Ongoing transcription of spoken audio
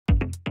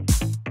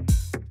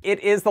It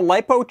is the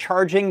LiPo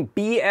Charging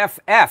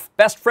BFF,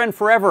 Best Friend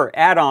Forever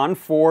add-on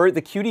for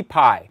the QT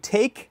Py.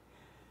 Take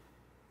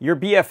your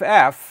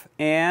BFF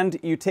and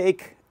you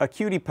take a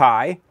QT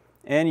Py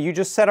and you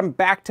just set them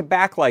back to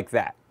back like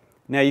that.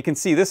 Now you can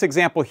see this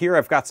example here,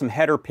 I've got some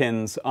header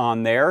pins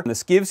on there.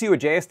 This gives you a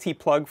JST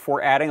plug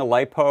for adding a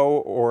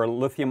LiPo or a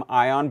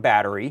lithium-ion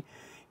battery.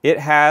 It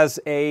has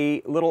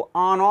a little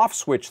on-off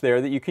switch there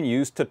that you can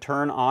use to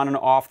turn on and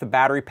off the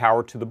battery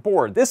power to the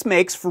board. This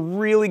makes for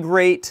really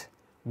great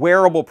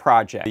wearable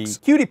projects.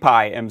 The QT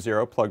Py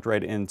M0 plugged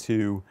right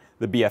into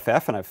the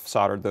BFF, and I've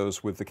soldered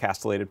those with the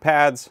castellated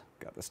pads.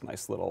 Got this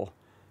nice little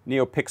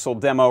NeoPixel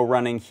demo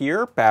running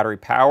here. Battery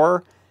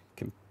power.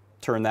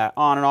 Turn that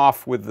on and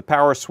off with the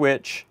power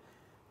switch,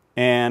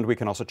 and we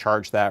can also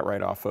charge that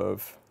right off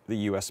of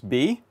the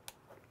USB.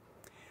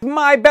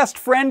 My best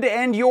friend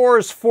and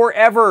yours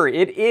forever,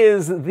 it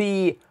is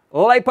the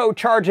LiPo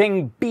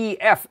Charging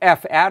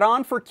BFF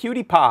add-on for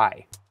QT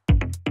Py.